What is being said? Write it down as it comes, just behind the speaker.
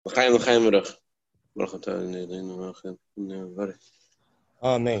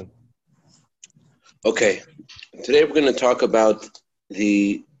Amen. Okay, today we're going to talk about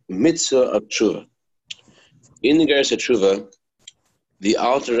the mitzvah of tshuva. In the Geras HaTshuva, the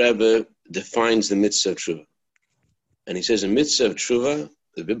Alter Rebbe defines the mitzvah of tshuva. And he says the mitzvah of tshuva,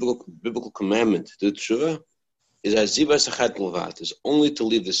 the biblical commandment to do tshuva, is azivas achat l'vat, is only to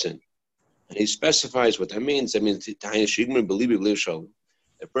leave the sin. And he specifies what that means. That means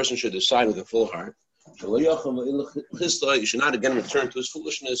a person should decide with a full heart. You should not again return to his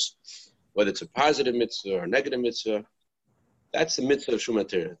foolishness, whether it's a positive mitzvah or a negative mitzvah. That's the mitzvah of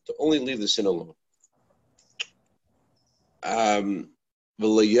Shumatera, to only leave the sin alone. And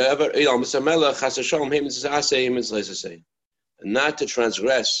not to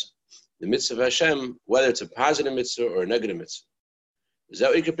transgress the mitzvah of Hashem, whether it's a positive mitzvah or a negative mitzvah.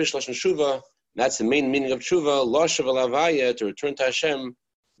 That's the main meaning of tshuva, to return to Hashem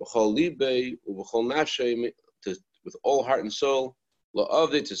with all heart and soul,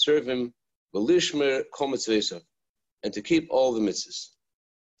 to serve Him, and to keep all the mitzvahs.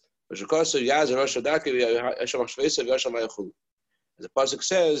 As the pasuk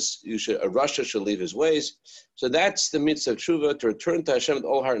says, a rasha should leave his ways. So that's the mitzvah of tshuva, to return to Hashem with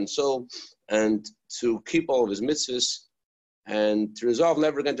all heart and soul, and to keep all of His mitzvahs, and to resolve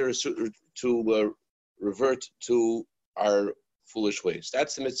never again to revert to our foolish ways.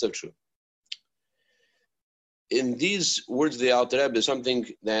 That's the mitzvah of tshuva. In these words of the Alter Rebbe is something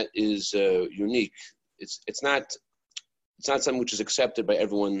that is unique. It's not something which is accepted by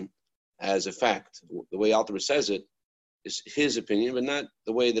everyone as a fact. The way Alter Rebbe says it is his opinion, but not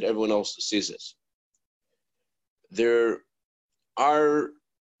the way that everyone else sees this. There are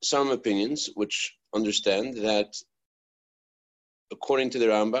some opinions which understand that, according to the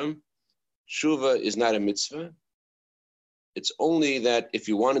Rambam, tshuva is not a mitzvah. It's only that if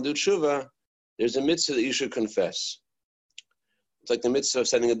you want to do tshuva, there's a mitzvah that you should confess. It's like the mitzvah of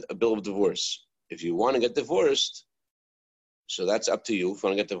sending a bill of divorce. If you want to get divorced, so that's up to you if you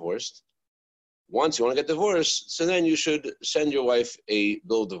want to get divorced. Once you want to get divorced, so then you should send your wife a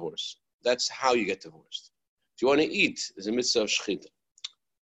bill of divorce. That's how you get divorced. If you want to eat, there's a mitzvah of shechita.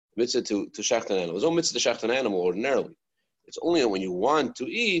 Mitzvah to shecht an animal. There's no mitzvah to shecht an animal ordinarily. It's only when you want to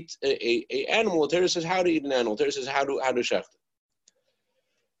eat a animal. The Torah says how to eat an animal. The Torah says how to shecht it.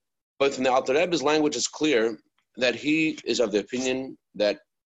 But from the Alter Rebbe's language, it's clear that he is of the opinion that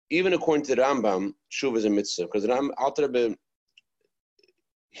even according to the Rambam, tshuva is a mitzvah. Because the Alter Rebbe,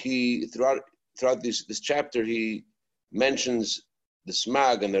 he throughout this chapter, he mentions the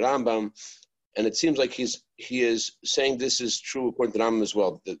Smag and the Rambam, and it seems like he is saying this is true according to the Rambam as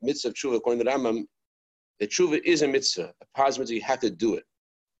well. The mitzvah of tshuva, according to the Rambam, the tshuva is a mitzvah, a positive mitzvah. You have to do it.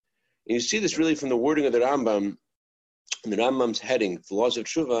 And you see this really from the wording of the Rambam, in the Rambam's heading, the laws of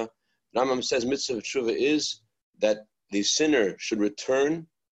tshuva. Rambam says mitzvah of tshuva is that the sinner should return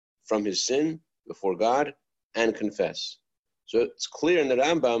from his sin before God and confess. So it's clear in the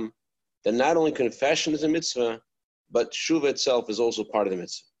Rambam that not only confession is a mitzvah, but tshuva itself is also part of the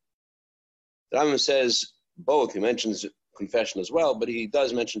mitzvah. The Rambam says both. He mentions confession as well, but he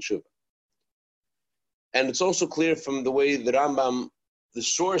does mention tshuva. And it's also clear from the way the Rambam, the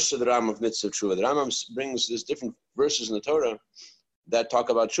source of the Rambam of mitzvah of tshuva, the Rambam brings these different verses in the Torah that talk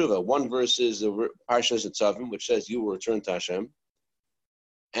about tshuva. One verse is the Parshas Nitzavim, which says you will return to Hashem.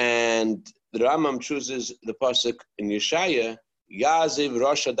 And the Rambam chooses the pasuk in Yeshaya, Yaziv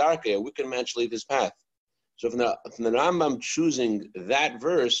Rasha Darkei, a wicked man shall leave his path. So from the Rambam choosing that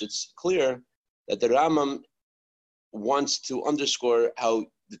verse, it's clear that the Rambam wants to underscore how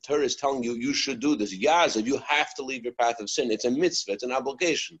the Torah is telling you you should do this. Yaziv, you have to leave your path of sin. It's a mitzvah, it's an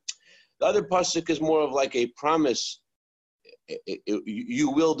obligation. The other pasuk is more of like a promise. You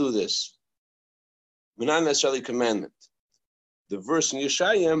will do this, but not necessarily a commandment. The verse in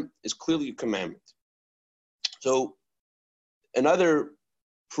Yeshaya is clearly a commandment. So another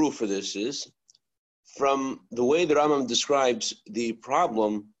proof for this is from the way the Rambam describes the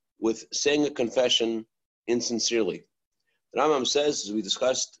problem with saying a confession insincerely. The Rambam says, as we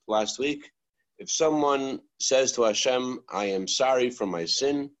discussed last week, if someone says to Hashem, I am sorry for my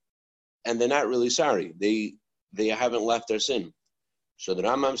sin, and they're not really sorry, they haven't left their sin. So the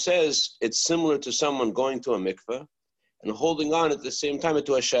Rambam says it's similar to someone going to a mikveh and holding on at the same time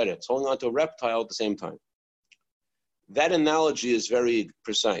to a sheret, holding on to a reptile at the same time. That analogy is very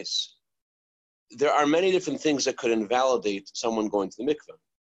precise. There are many different things that could invalidate someone going to the mikveh.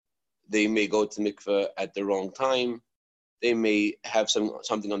 They may go to the mikveh at the wrong time. They may have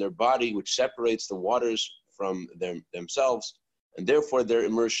something on their body which separates the waters from themselves, and therefore their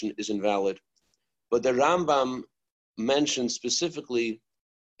immersion is invalid. But the Rambam mentions specifically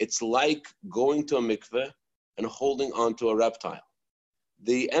it's like going to a mikveh and holding onto a reptile.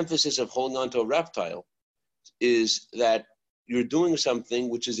 The emphasis of holding onto a reptile is that you're doing something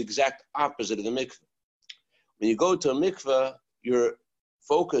which is exact opposite of the mikveh. When you go to a mikveh, your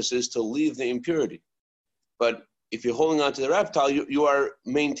focus is to leave the impurity. But if you're holding on to the reptile, you are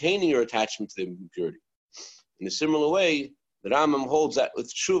maintaining your attachment to the impurity. In a similar way, the Rambam holds that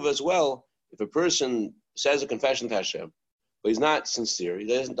with tshuva as well. If a person says a confession to Hashem, but he's not sincere, he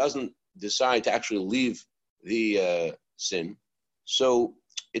doesn't decide to actually leave the sin, so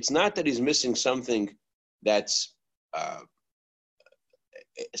it's not that he's missing something that's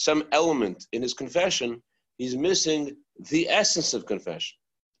some element in his confession, he's missing the essence of confession.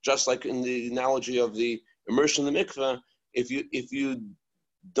 Just like in the analogy of the immersion in the mikveh, if you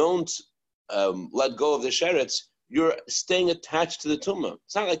don't let go of the sheretz, you're staying attached to the tumah.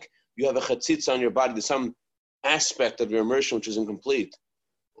 It's not like you have a chatzitza on your body. There's some aspect of your immersion which is incomplete,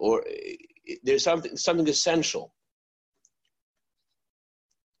 or there's something essential.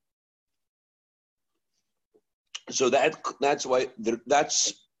 So that's why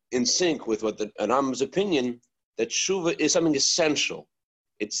that's in sync with what the Rambam's opinion, that tshuva is something essential.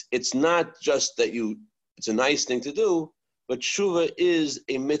 It's not just that it's a nice thing to do, but tshuva is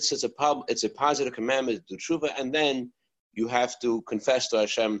a mitzvah, it's a positive commandment to tshuva, and then you have to confess to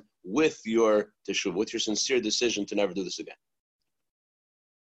Hashem with your teshuvah, with your sincere decision to never do this again.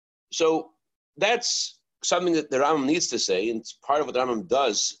 So that's something that the Rambam needs to say, and it's part of what the Rambam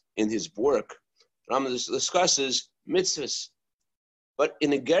does in his work. The Rambam discusses mitzvahs. But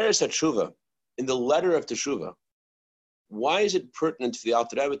in Igeres HaTeshuvah, in the letter of teshuvah, why is it pertinent for the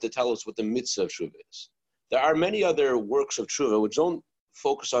Alter Rebbe to tell us what the mitzvah of teshuvah is? There are many other works of teshuvah which don't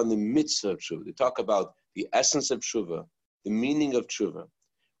focus on the mitzvah of teshuvah. They talk about the essence of teshuvah, the meaning of teshuvah.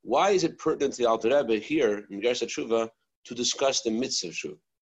 Why is it pertinent to the Alter Rebbe here in Igeres HaTeshuvah to discuss the mitzvah of teshuvah?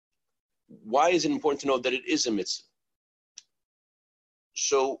 Why is it important to know that it is a mitzvah?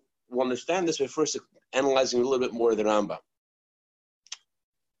 So we'll understand this by first analyzing a little bit more of the Rambam.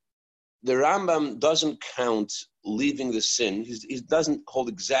 The Rambam doesn't count leaving the sin. He doesn't hold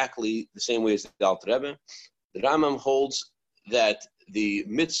exactly the same way as the Alter Rebbe. The Rambam holds that the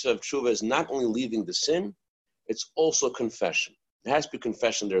mitzvah of tshuva is not only leaving the sin, it's also confession. There has to be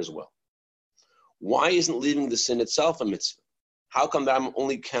confession there as well. Why isn't leaving the sin itself a mitzvah? How come the Rambam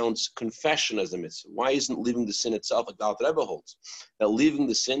only counts confession as the mitzvah? Why isn't leaving the sin itself like the Alter Rebbe holds? That leaving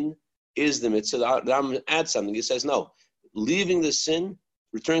the sin is the mitzvah. The Rambam adds something. He says, no, leaving the sin,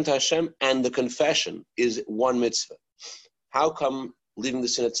 returning to Hashem, and the confession is one mitzvah. How come leaving the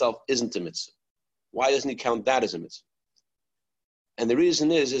sin itself isn't a mitzvah? Why doesn't he count that as a mitzvah? And the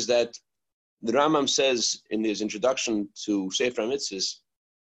reason is that the Rambam says in his introduction to Sefer HaMitzvahs,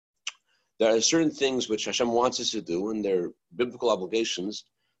 there are certain things which Hashem wants us to do, and they're biblical obligations,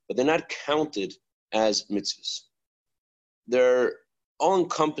 but they're not counted as mitzvahs. They're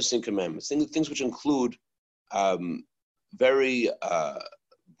all-encompassing commandments, things which include very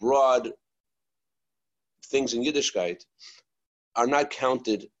broad things in Yiddishkeit are not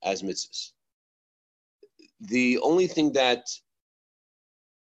counted as mitzvahs. The only thing that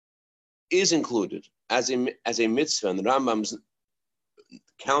is included as a mitzvah, and the Rambam's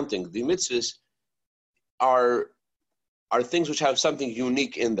counting the mitzvahs, are things which have something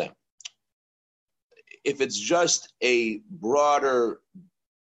unique in them. If it's just a broader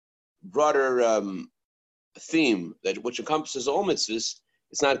theme which encompasses all mitzvahs,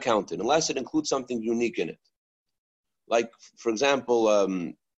 it's not counted unless it includes something unique in it. Like, for example,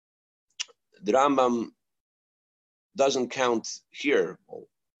 the Rambam doesn't count here.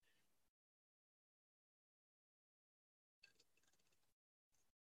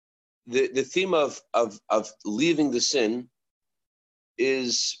 The theme of leaving the sin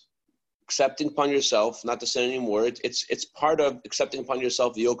is accepting upon yourself not to sin anymore. It's part of accepting upon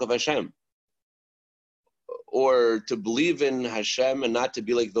yourself the yoke of Hashem, or to believe in Hashem and not to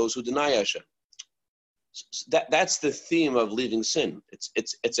be like those who deny Hashem. So that's the theme of leaving sin.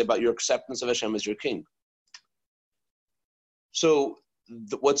 It's about your acceptance of Hashem as your king. So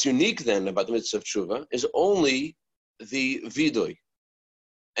what's unique then about the mitzvah of tshuva is only the vidui.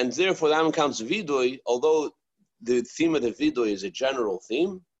 And therefore the Rambam counts vidui, although the theme of the vidui is a general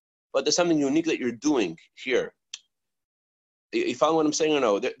theme, but there's something unique that you're doing here. You follow what I'm saying or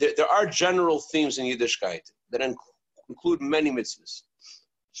no? There are general themes in Yiddishkeit that include many mitzvahs.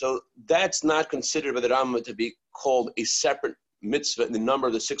 So that's not considered by the Rambam to be called a separate mitzvah in the number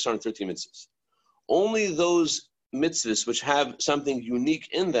of the 613 mitzvahs. Only those mitzvahs which have something unique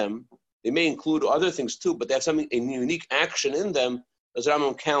in them, they may include other things too, but they have a unique action in them, does the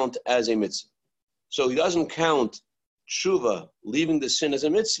Rambam count as a mitzvah. So he doesn't count tshuva, leaving the sin, as a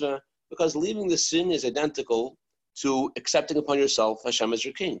mitzvah, because leaving the sin is identical to accepting upon yourself Hashem as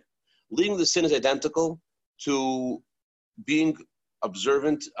your king. Leaving the sin is identical to being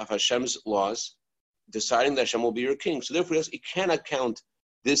observant of Hashem's laws, deciding that Hashem will be your king. So therefore, you cannot count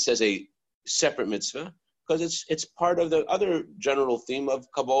this as a separate mitzvah, because it's part of the other general theme of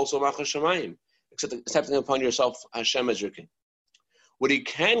Kabbalah Somach Hashemayim, accepting upon yourself Hashem as your king. What he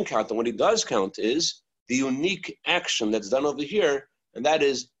can count, and what he does count, is the unique action that's done over here, and that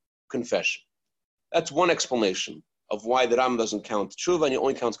is confession. That's one explanation of why the Ram doesn't count tshuva and he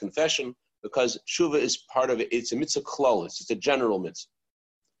only counts confession, because tshuva is part of it. It's a mitzvah klolis. It's a general mitzvah.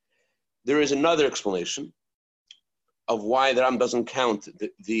 There is another explanation of why the Ram doesn't count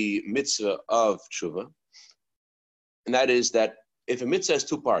the mitzvah of tshuva, and that is that if a mitzvah has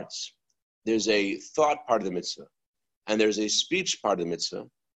two parts, there's a thought part of the mitzvah and there's a speech part of the mitzvah,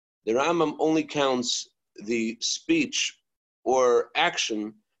 the Rambam only counts the speech or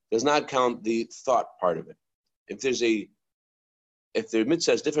action, does not count the thought part of it. If the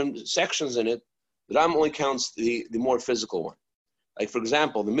mitzvah has different sections in it, the Rambam only counts the more physical one. Like, for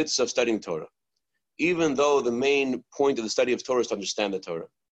example, the mitzvah of studying Torah. Even though the main point of the study of Torah is to understand the Torah.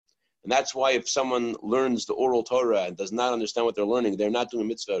 And that's why if someone learns the oral Torah and does not understand what they're learning, they're not doing a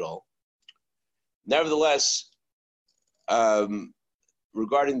mitzvah at all. Nevertheless,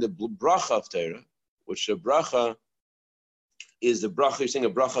 regarding the bracha of Torah, which the bracha is the bracha, you're saying a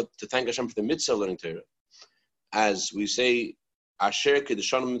bracha to thank Hashem for the mitzvah of learning Torah. As we say, Asher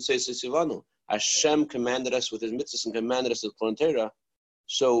Kedushanim Mitzvah Sivanu, Hashem commanded us with his mitzvahs and commanded us to learn Torah.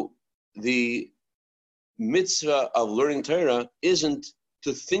 So the mitzvah of learning Torah isn't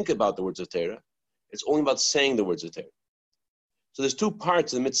to think about the words of Torah, it's only about saying the words of Torah. So there's two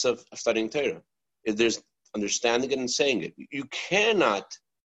parts of the mitzvah of studying Torah. There's understanding it and saying it. You cannot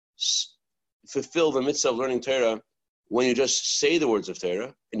fulfill the mitzvah of learning Torah when you just say the words of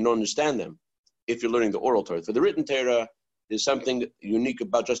Torah and you don't understand them, if you're learning the oral Torah. For the written Torah, there's something unique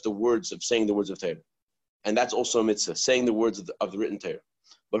about just the words of saying the words of Torah. And that's also a mitzvah, saying the words of the written Torah.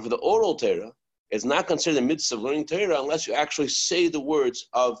 But for the oral Torah, it's not considered a mitzvah of learning Torah unless you actually say the words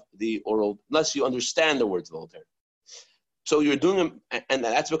of the oral, unless you understand the words of the oral Torah. So you're doing them, and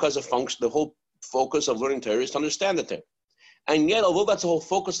that's because the whole focus of learning Torah is to understand the Torah. And yet, although that's the whole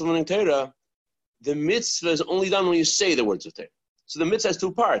focus of learning Torah, the mitzvah is only done when you say the words of Torah. So the mitzvah has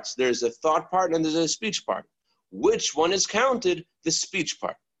two parts. There's a thought part and there's a speech part. Which one is counted? The speech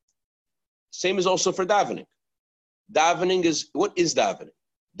part. Same is also for davening. Davening is, what is davening?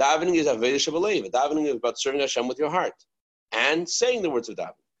 Davening is Avodah Shebelev. Davening is about serving Hashem with your heart and saying the words of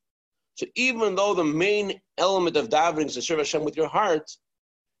davening. So even though the main element of davening is to serve Hashem with your heart,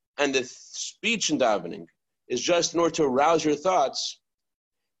 and the speech in davening is just in order to arouse your thoughts,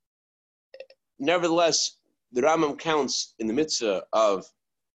 nevertheless, the Rambam counts in the mitzvah of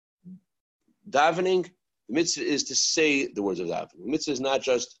davening. The mitzvah is to say the words of davening. The mitzvah is not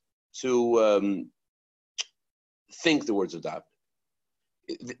just to think the words of davening.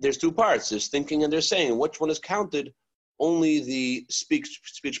 There's two parts. There's thinking and there's saying. Which one is counted? Only the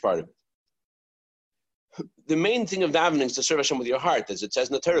speech part of it. The main thing of davening is to serve Hashem with your heart. As it says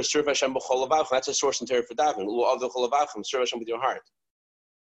in the Torah, serve Hashem b'chol levavcha. That's a source in Torah for davening. Serve Hashem with your heart.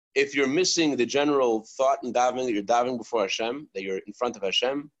 If you're missing the general thought in davening, that you're davening before Hashem, that you're in front of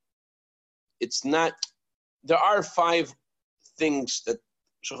Hashem, it's not. There are 5 things that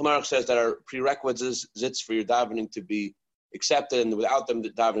Shulchan Aruch says that are prerequisites for your davening to be accepted, and without them, the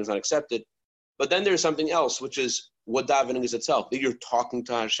davening is not accepted. But then there's something else, which is what davening is itself, that you're talking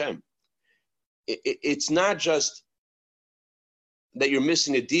to Hashem. It's not just that you're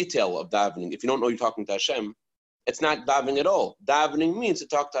missing a detail of davening. If you don't know you're talking to Hashem, it's not davening at all. Davening means to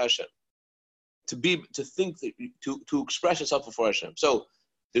talk to Hashem, to think, to express yourself before Hashem. So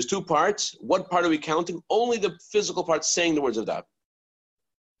there's 2 parts. What part are we counting? Only the physical part, saying the words of davening.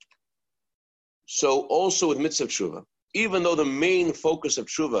 So also with mitzvah tshuva, even though the main focus of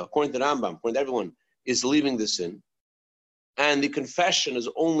tshuva, according to Rambam, according to everyone, is leaving the sin, and the confession is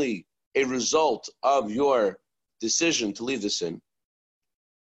only a result of your decision to leave the sin,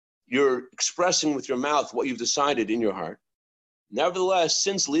 you're expressing with your mouth what you've decided in your heart. Nevertheless,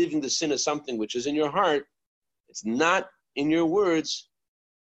 since leaving the sin is something which is in your heart, it's not in your words,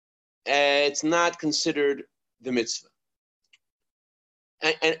 it's not considered the mitzvah.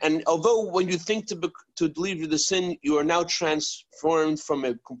 And although when you think to leave the sin, you are now transformed from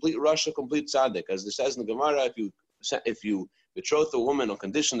a complete rasha, complete tzaddik. As it says in the Gemara, if you betroth a woman on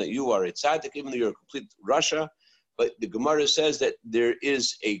condition that you are a tzaddik, even though you're a complete rasha, but the Gemara says that there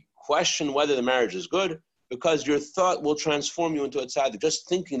is a question whether the marriage is good, because your thought will transform you into a tzaddik. Just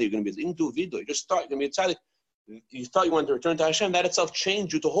thinking that you're going to be into vido, you just thought you're going to be a tzaddik, you thought you wanted to return to Hashem, that itself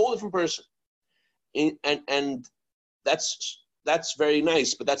changed you to a whole different person. And that's very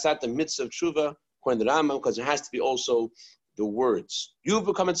nice, but that's not the mitzvah of tshuva, according to the Rambam, because there has to be also the words. You've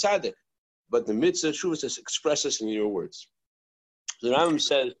become a tzaddik, but the mitzvah of tshuva is to express this in your words. The Rambam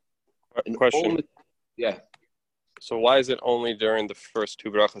says, question. Yeah. So why is it only during the first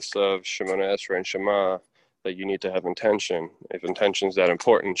two brachas of Shemona Esrei and Shema that you need to have intention? If intention is that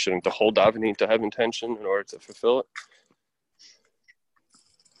important, shouldn't the whole davening need to have intention in order to fulfill it?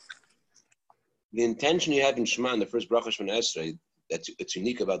 The intention you have in Shema in the first bracha Shemona Esrei, that's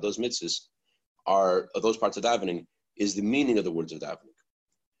unique about those mitzvahs, are those parts of davening, is the meaning of the words of davening.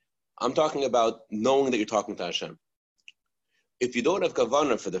 I'm talking about knowing that you're talking to Hashem. If you don't have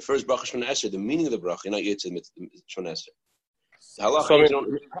kavanah for the first bracha Shemona Esrei, the meaning of the bracha, you're not yet to Shemona Esrei.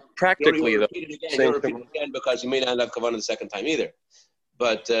 Practically, you don't repeat it again because you may not have kavanah the second time either.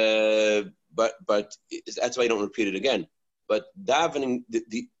 But that's why you don't repeat it again. But davening,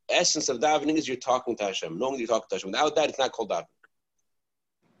 the essence of davening is you're talking to Hashem, knowing that you're talking to Hashem. Without that, it's not called davening.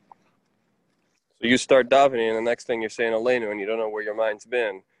 So you start davening, and the next thing you're saying Aleinu, and you don't know where your mind's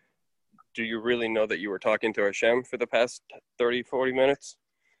been. Do you really know that you were talking to Hashem for the past 30, 40 minutes?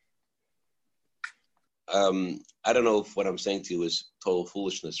 I don't know if what I'm saying to you is total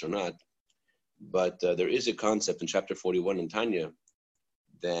foolishness or not, but there is a concept in chapter 41 in Tanya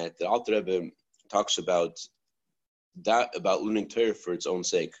that the Alter Rebbe talks about learning Torah for its own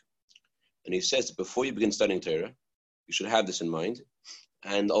sake. And he says that before you begin studying Torah, you should have this in mind.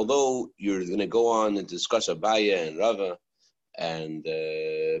 And although you're going to go on and discuss Abaya and Rava,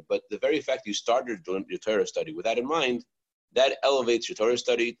 but the very fact you started your Torah study with that in mind, that elevates your Torah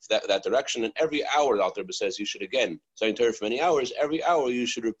study to that direction. And every hour, the Alter Rebbe says, you should, again, studying Torah for many hours, every hour you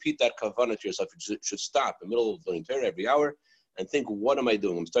should repeat that kavanah to yourself. You should stop in the middle of learning Torah every hour and think, what am I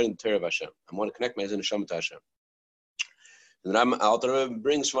doing? I'm studying the Torah of Hashem. I want to connect my neshama to Hashem. And then Alter Rebbe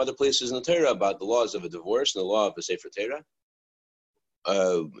brings from other places in the Torah about the laws of a divorce and the law of a Sefer Torah.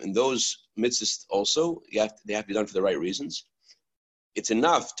 And those mitzvahs also, they have to be done for the right reasons. It's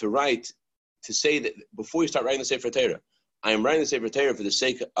enough to say that before you start writing the Sefer Torah, I am writing the Sefer Torah for the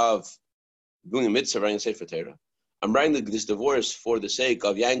sake of doing a mitzvah, writing the Sefer Torah. I'm writing this divorce for the sake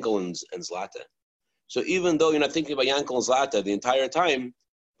of Yankel and Zlata. So even though you're not thinking about Yankel and Zlata the entire time,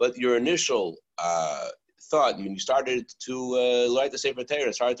 but your initial thought, when you started to write the Sefer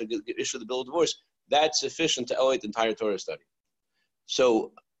Torah, started to issue the bill of divorce, that's sufficient to elevate the entire Torah study.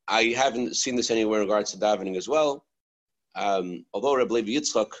 So I haven't seen this anywhere in regards to davening as well. Although Reb Levi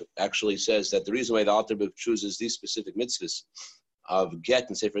Yitzchak actually says that the reason why the Alter Rebbe chooses these specific mitzvahs of get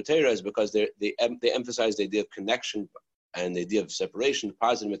and Sefer Torah is because they emphasize the idea of connection and the idea of separation,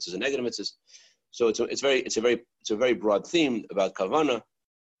 positive mitzvahs and negative mitzvahs. So it's a very broad theme about kavanah,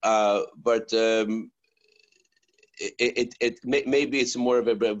 but maybe it's more of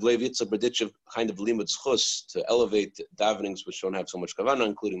a Reb Levi Yitzchak Berditchev kind of limud schus to elevate davenings which don't have so much kavanah,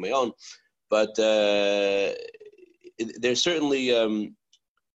 including my own, but. There's certainly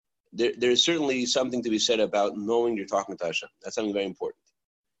something to be said about knowing you're talking to Hashem. That's something very important.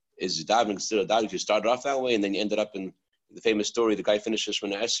 Is davening still a davening? You started off that way, and then you ended up in the famous story. The guy finishes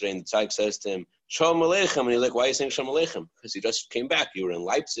Shemona Esrei, and the tzaddik says to him, "Shalom Aleichem," and he's like, "Why are you saying Shalom Aleichem?" Because he just came back. You were in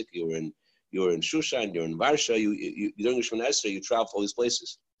Leipzig, you were in Shushan, you're in Varsha. You during the Shemona Esrei, you traveled all these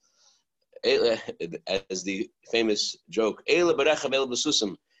places. As the famous joke, "Eila berechav, eila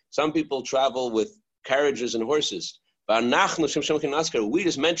b'susim." Some people travel with carriages and horses. We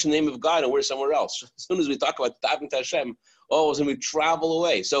just mention the name of God and we're somewhere else. As soon as we talk about davening to Hashem, all of a sudden we travel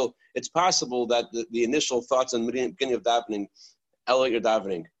away. So it's possible that the initial thoughts in the beginning of davening elevate your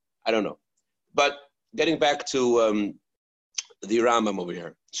davening. I don't know. But getting back to the Rambam over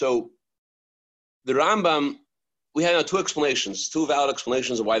here. So the Rambam, we have now two valid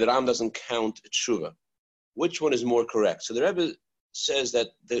explanations of why the Rambam doesn't count tshuva. Which one is more correct? So the Rebbe says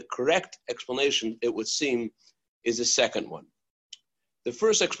that the correct explanation, it would seem, is the second one. The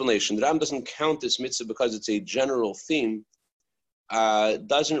first explanation, the Ram doesn't count this mitzvah because it's a general theme,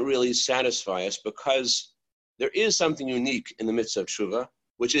 doesn't really satisfy us because there is something unique in the mitzvah of tshuva,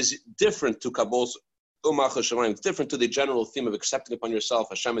 which is different to Kabbal's Umach HaShamayim, different to the general theme of accepting upon yourself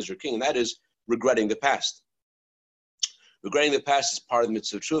Hashem as your king, and that is regretting the past. Regretting the past is part of the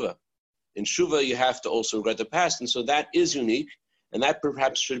mitzvah of tshuva. In tshuva, you have to also regret the past, and so that is unique, and that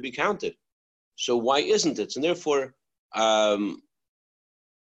perhaps should be counted. So why isn't it? And therefore, you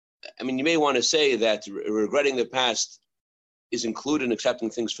may want to say that regretting the past is included in accepting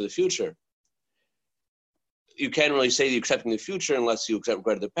things for the future. You can't really say you're accepting the future unless you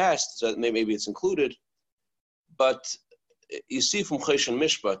regret the past, so maybe it's included. But you see from Choshen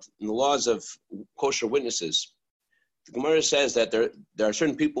Mishpat, in the laws of kosher witnesses, the Gemara says that there are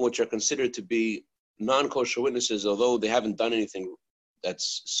certain people which are considered to be non-kosher witnesses, although they haven't done anything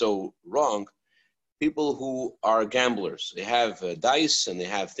that's so wrong. People who are gamblers, they have dice and they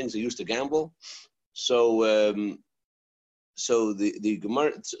have things they use to gamble. So the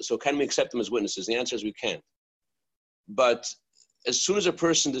Gemara, so can we accept them as witnesses? The answer is we can't. But as soon as a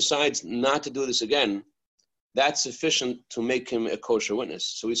person decides not to do this again, that's sufficient to make him a kosher witness.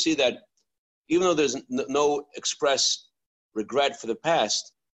 So we see that even though there's no express regret for the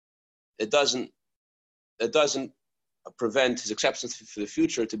past, it doesn't prevent his acceptance for the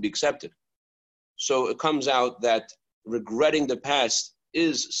future to be accepted. So it comes out that regretting the past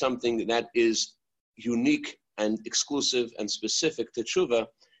is something that is unique and exclusive and specific to tshuva,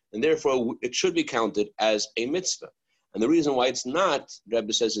 and therefore it should be counted as a mitzvah. And the reason why it's not, the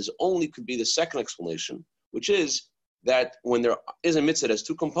Rebbe says, is only could be the second explanation, which is that when there is a mitzvah that has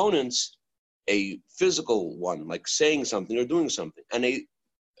two components, a physical one, like saying something or doing something, and a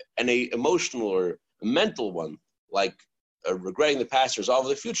emotional or a mental one, like regretting the past or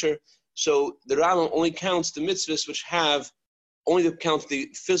resolving the future. So the Rambam only counts the mitzvahs which have only to count the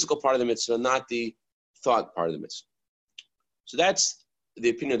physical part of the mitzvah, not the thought part of the mitzvah. So that's the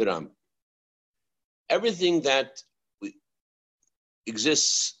opinion of the Rambam. Everything that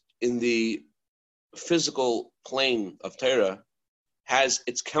exists in the physical plane of Torah has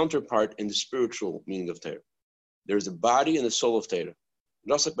its counterpart in the spiritual meaning of Torah. There is a body and the soul of Torah.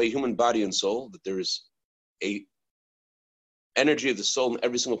 Just like by human body and soul, that there is a energy of the soul in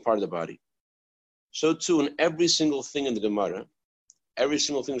every single part of the body. So too in every single thing in the Gemara, every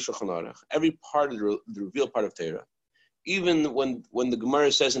single thing in Shulchan Aruch, every part of the revealed part of Torah, even when the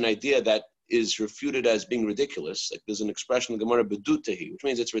Gemara says an idea that is refuted as being ridiculous, like there's an expression in the Gemara, bedutehi, which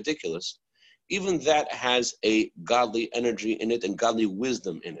means it's ridiculous, even that has a godly energy in it and godly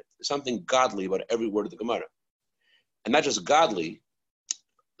wisdom in it. There's something godly about every word of the Gemara. And not just godly,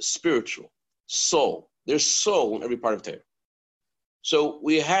 spiritual, soul. There's soul in every part of Torah. So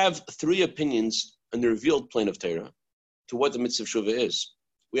we have three opinions in the revealed plane of Torah to what the mitzvah of Shuvah is.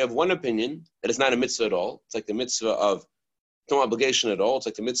 We have one opinion that it's not a mitzvah at all. It's like the mitzvah of no obligation at all. It's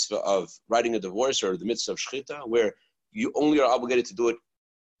like the mitzvah of writing a divorce or the mitzvah of shechita, where you only are obligated to do it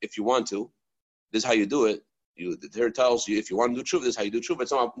if you want to. This is how you do it. The Torah tells you if you want to do tshuva, this is how you do tshuva.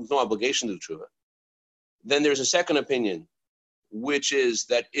 It's no obligation to do tshuva. Then there's a second opinion, which is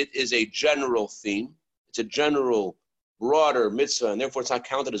that it is a general theme. It's a general, broader mitzvah, and therefore it's not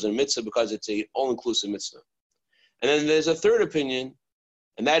counted as a mitzvah because it's a all-inclusive mitzvah. And then there's a third opinion,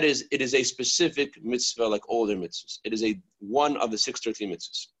 and that is it is a specific mitzvah like all other mitzvahs. It is one of the 613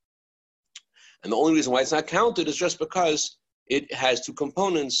 mitzvahs. And the only reason why it's not counted is just because it has two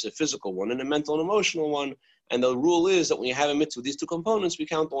components, a physical one and a mental and emotional one. And the rule is that when you have a mitzvah with these two components, we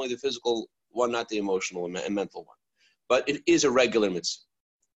count only the physical one, not the emotional and mental one. But it is a regular mitzvah.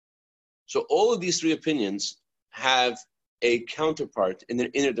 So all of these three opinions have a counterpart in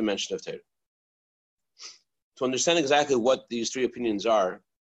the inner dimension of Torah. To understand exactly what these three opinions are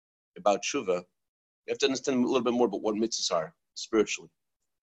about tshuva, you have to understand a little bit more about what mitzvahs are spiritually.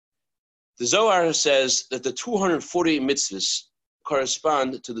 The Zohar says that the 248 mitzvahs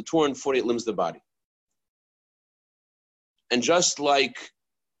correspond to the 248 limbs of the body. And just like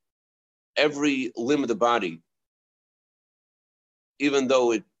every limb of the body, even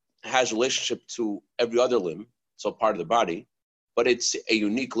though it has relationship to every other limb, it's all part of the body, but it's a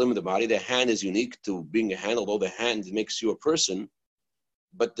unique limb of the body. The hand is unique to being a hand, although the hand makes you a person,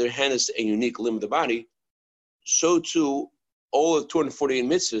 but the hand is a unique limb of the body. So too, all the 248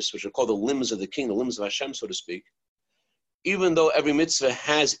 mitzvahs, which are called the limbs of the king, the limbs of Hashem, so to speak, even though every mitzvah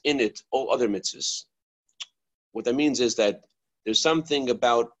has in it all other mitzvahs, what that means is that there's something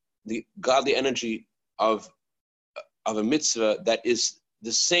about the godly energy of a mitzvah that is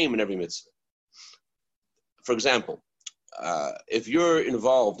the same in every mitzvah. For example, if you're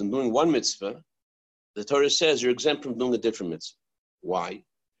involved in doing one mitzvah, the Torah says you're exempt from doing a different mitzvah. Why?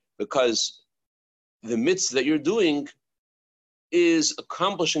 Because the mitzvah that you're doing is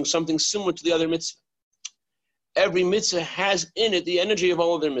accomplishing something similar to the other mitzvah. Every mitzvah has in it the energy of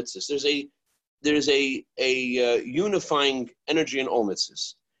all other mitzvahs. There's a unifying energy in all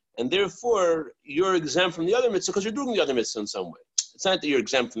mitzvahs. And therefore, you're exempt from the other mitzvah because you're doing the other mitzvah in some way. It's not that you're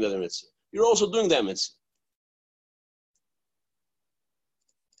exempt from the other mitzvah. You're also doing that mitzvah.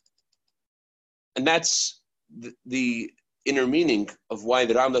 And that's the inner meaning of why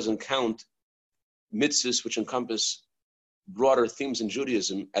the Ram doesn't count mitzvahs which encompass broader themes in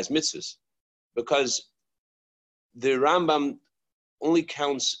Judaism as mitzvahs. Because the Rambam only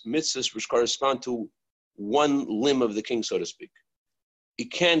counts mitzvahs which correspond to one limb of the king, so to speak. You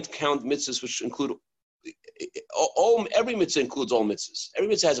can't count mitzvahs which include every mitzvah includes all mitzvahs. Every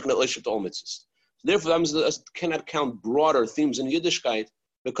mitzvah has a relationship to all mitzvahs. Therefore, I cannot count broader themes in Yiddishkeit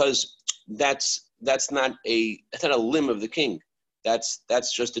because that's not a limb of the king. That's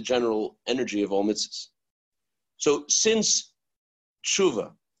just the general energy of all mitzvahs. So since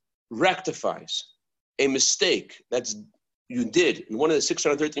tshuva rectifies a mistake that's you did in one of the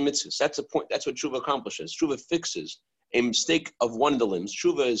 613 mitzvahs, that's the point. That's what tshuva accomplishes. Tshuva fixes a mistake of one of the limbs.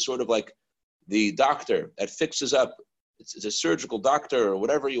 Tshuva is sort of like the doctor that fixes up. It's a surgical doctor or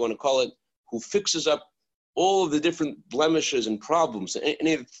whatever you want to call it, who fixes up all of the different blemishes and problems in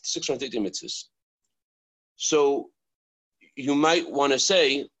any of the 613 mitzvahs. So you might want to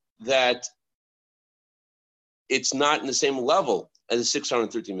say that it's not in the same level as the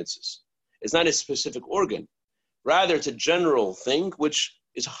 613 mitzvahs. It's not a specific organ. Rather, it's a general thing which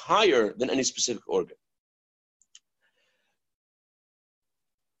is higher than any specific organ.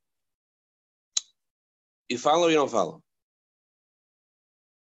 You follow or you don't follow?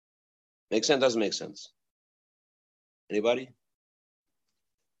 Makes sense, doesn't make sense? Anybody?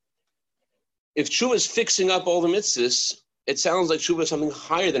 If tshuva is fixing up all the mitzvahs, it sounds like tshuva is something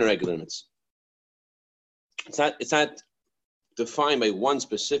higher than a regular mitzvah. It's not defined by one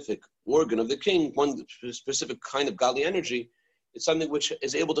specific organ of the king, one specific kind of godly energy. It's something which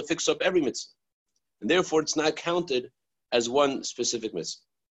is able to fix up every mitzvah. And therefore, it's not counted as one specific mitzvah.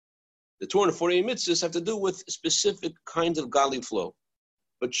 The 248 mitzvahs have to do with specific kinds of godly flow.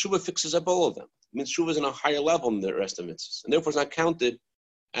 But tshuva fixes up all of them. It means tshuva is on a higher level than the rest of mitzvahs. And therefore, it's not counted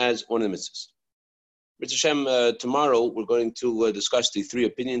as one of the mitzvahs. Mr. Hashem, tomorrow we're going to discuss the three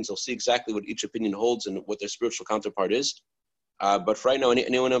opinions. We'll see exactly what each opinion holds and what their spiritual counterpart is. But for right now,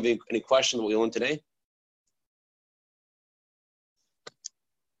 anyone have any questions on what we learned today?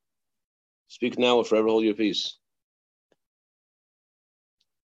 Speak now or forever hold your peace.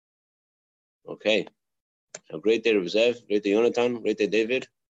 Okay. Have a great day, Rav Zev. Great day, Yonatan. Great day, David.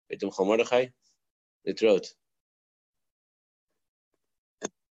 Great day, Michal Mordechai. Litrot.